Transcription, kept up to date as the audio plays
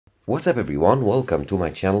What's up everyone, welcome to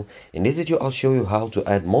my channel. In this video I'll show you how to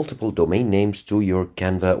add multiple domain names to your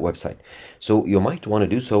Canva website. So you might want to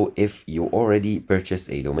do so if you already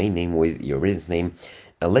purchased a domain name with your business name.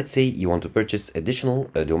 And let's say you want to purchase additional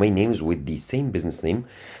domain names with the same business name,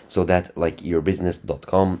 so that like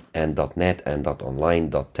yourbusiness.com and .net and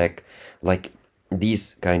 .online, .tech, like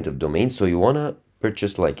these kind of domains. So you want to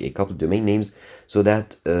purchase like a couple domain names so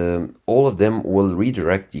that all of them will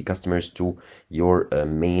redirect the customers to your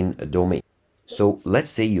main domain. So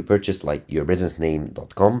let's say you purchased like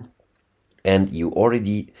yourbusinessname.com and you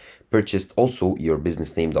already purchased also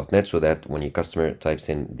yourbusinessname.net, so that when your customer types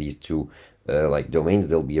in these two like domains,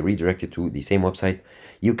 they'll be redirected to the same website.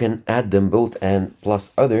 You can add them both and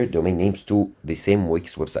plus other domain names to the same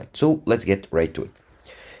Wix website. So let's get right to it.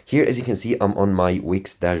 Here, as you can see, I'm on my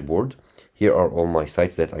Wix dashboard. Here are all my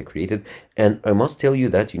sites that I created. And I must tell you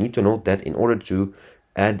that you need to note that in order to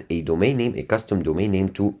add a domain name, a custom domain name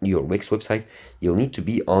to your Wix website, you'll need to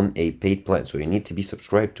be on a paid plan. So you need to be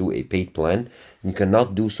subscribed to a paid plan. You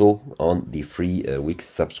cannot do so on the free Wix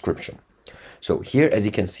subscription. So here, as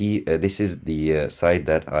you can see, this is the site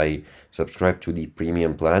that I subscribe to the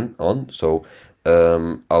premium plan on. So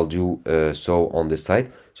I'll do so on this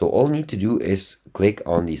site. So all I need to do is click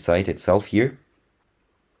on the site itself here.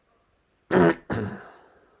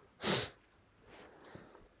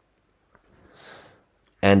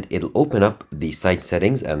 And it'll open up the site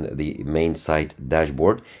settings and the main site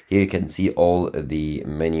dashboard. Here you can see all the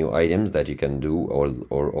menu items that you can do,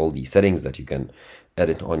 or all the settings that you can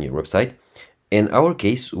edit on your website. In our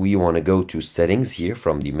case, we want to go to settings here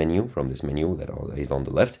from the menu, from this menu that is on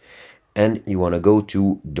the left, and you want to go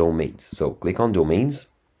to domains. So click on domains.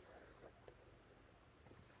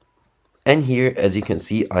 And here, as you can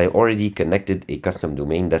see, I already connected a custom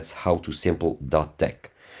domain. That's howtosimple.tech.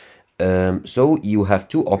 So you have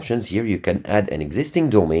two options here. You can add an existing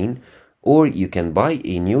domain, or you can buy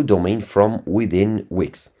a new domain from within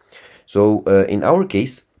Wix. So in our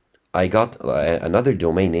case, I got another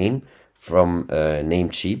domain name from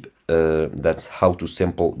Namecheap. That's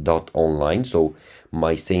howtosimple.online. So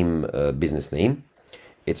my same business name.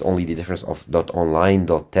 It's only the difference of .online,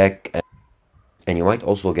 .tech, and you might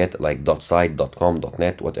also get like .site, .com,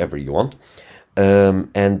 .net, whatever you want.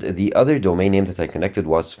 And the other domain name that I connected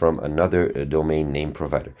was from another domain name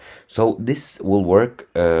provider. So this will work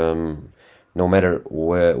no matter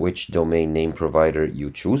which domain name provider you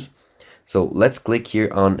choose. So let's click here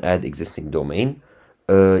on add existing domain.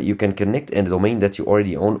 You can connect a domain that you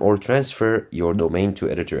already own or transfer your domain to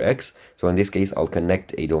Editor X. So in this case, I'll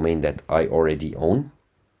connect a domain that I already own.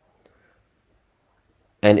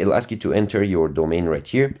 And it'll ask you to enter your domain right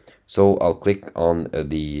here. So I'll click on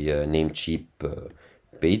the Namecheap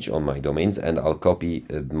page on my domains, and I'll copy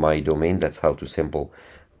my domain. That's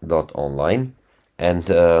howtosimple.online.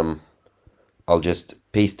 And I'll just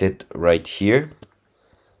paste it right here.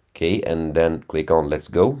 Okay, and then click on let's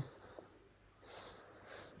go.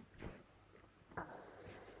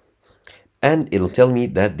 And it'll tell me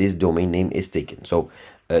that this domain name is taken. So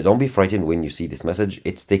don't be frightened when you see this message.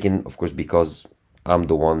 It's taken, of course, because I'm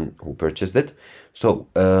the one who purchased it. So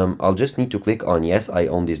I'll just need to click on yes, I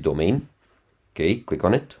own this domain. Okay, click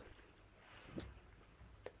on it.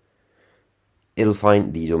 It'll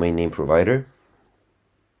find the domain name provider.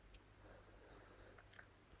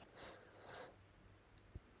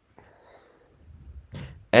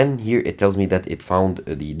 And here it tells me that it found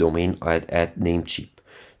the domain at Namecheap.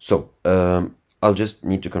 So I'll just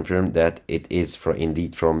need to confirm that it is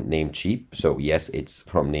indeed from Namecheap. So yes, it's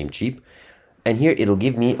from Namecheap. And here it'll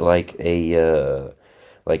give me like a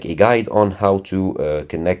guide on how to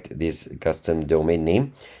connect this custom domain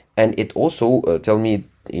name. And it also tell me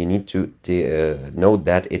you need to note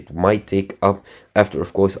that it might take up, after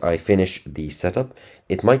of course I finish the setup,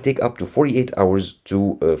 it might take up to 48 hours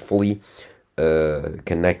to fully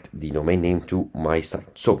connect the domain name to my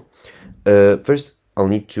site. So first I'll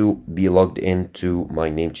need to be logged into my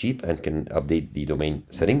Namecheap and can update the domain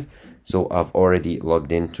settings. So I've already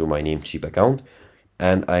logged into my Namecheap account,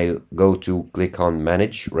 and I'll go to click on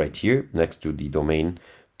manage right here next to the domain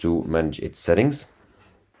to manage its settings.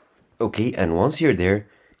 Okay, and once you're there,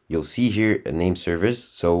 you'll see here a name service.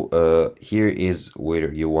 So here is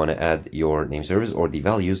where you want to add your name service or the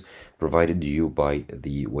values provided to you by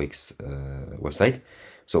the Wix website.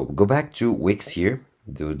 So go back to Wix here,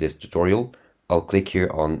 do this tutorial. I'll click here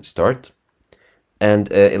on start, and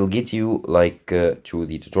it'll get you like to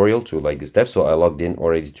the tutorial, to like the steps. So I logged in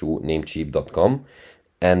already to namecheap.com,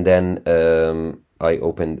 and then I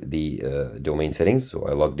opened the domain settings. So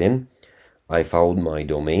I logged in, I found my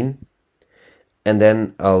domain, And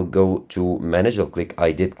then I'll go to manage.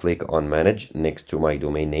 I did click on manage next to my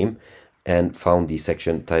domain name and found the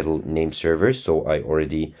section titled name servers. So I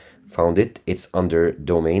already found it. It's under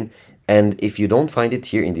domain. And if you don't find it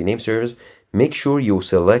here in the name servers, make sure you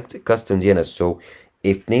select custom DNS. So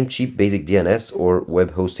if Namecheap basic DNS or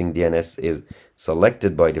web hosting DNS is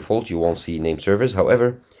selected by default, you won't see name servers.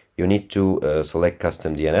 However, you need to select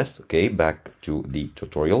custom DNS. Okay, back to the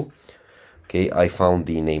tutorial. Okay, I found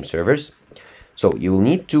the name servers. So you'll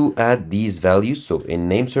need to add these values. So in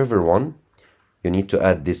name server 1, you need to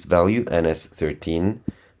add this value NS13.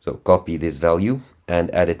 So copy this value and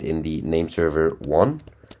add it in the name server 1.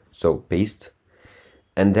 So paste.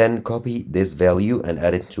 And then copy this value and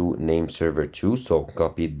add it to name server 2. So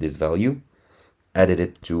copy this value, added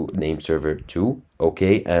it to name server 2.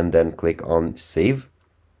 Okay, and then click on save.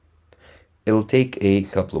 It'll take a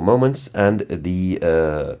couple of moments and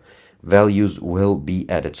the values will be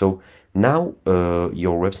added. So now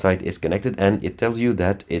your website is connected, and it tells you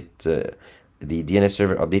that the DNS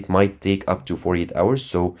server update might take up to 48 hours.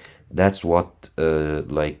 So that's what the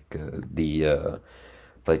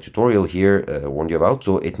tutorial here warned you about.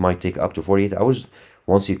 So it might take up to 48 hours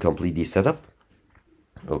once you complete the setup.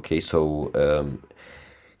 Okay, so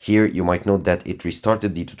here you might note that it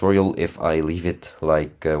restarted the tutorial if I leave it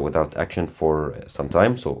without action for some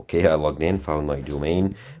time. So okay, I logged in, found my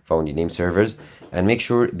domain, found the name servers, and make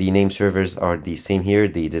sure the name servers are the same here.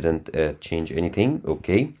 They didn't change anything.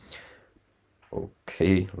 Okay,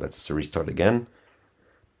 let's restart again.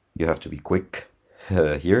 You have to be quick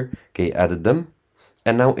here. Okay, added them,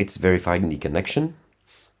 and now it's verifying the connection.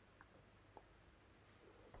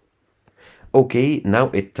 Okay, now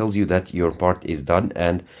it tells you that your part is done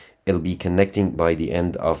and it'll be connecting by the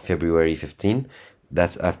end of February 15.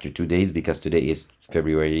 That's after 2 days because today is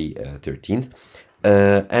February 13th.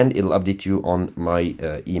 And it'll update you on my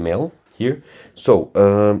email here. So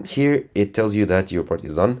here it tells you that your part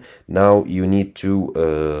is done. Now you need to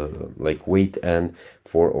wait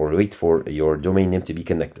for your domain name to be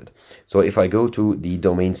connected. So if I go to the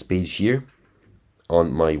domains page here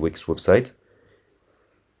on my Wix website,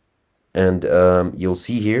 and you'll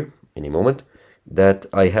see here in a moment that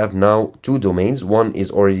I have now 2 domains. One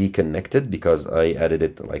is already connected because I added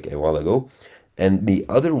it like a while ago, and the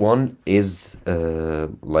other one is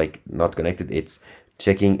not connected. It's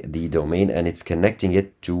checking the domain and it's connecting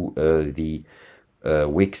it to the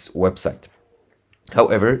Wix website.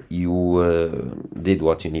 However, you did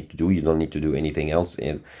what you need to do. You don't need to do anything else,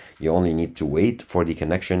 and you only need to wait for the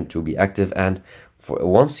connection to be active. And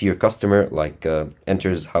once your customer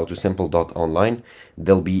enters howtosimple.online,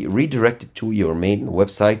 they'll be redirected to your main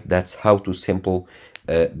website. That's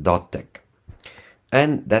howtosimple.tech.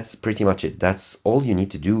 And that's pretty much it. That's all you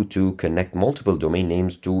need to do to connect multiple domain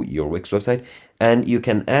names to your Wix website. And you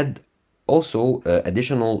can add also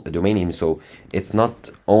additional domain names. So it's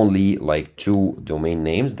not only 2 domain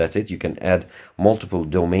names, that's it. You can add multiple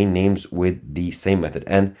domain names with the same method.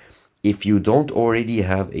 And if you don't already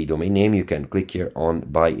have a domain name, you can click here on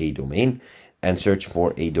buy a domain and search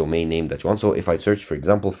for a domain name that you want. So if I search, for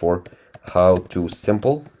example, for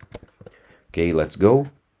howtosimple, okay, let's go.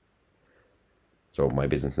 So my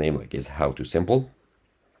business name is howtosimple.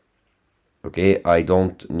 Okay, I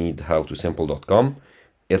don't need howtosimple.com.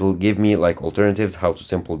 It'll give me alternatives,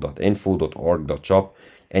 howtosimple.info.org.shop,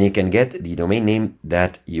 and you can get the domain name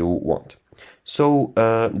that you want. So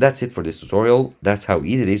that's it for this tutorial. That's how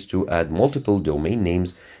easy it is to add multiple domain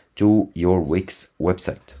names to your Wix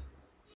website.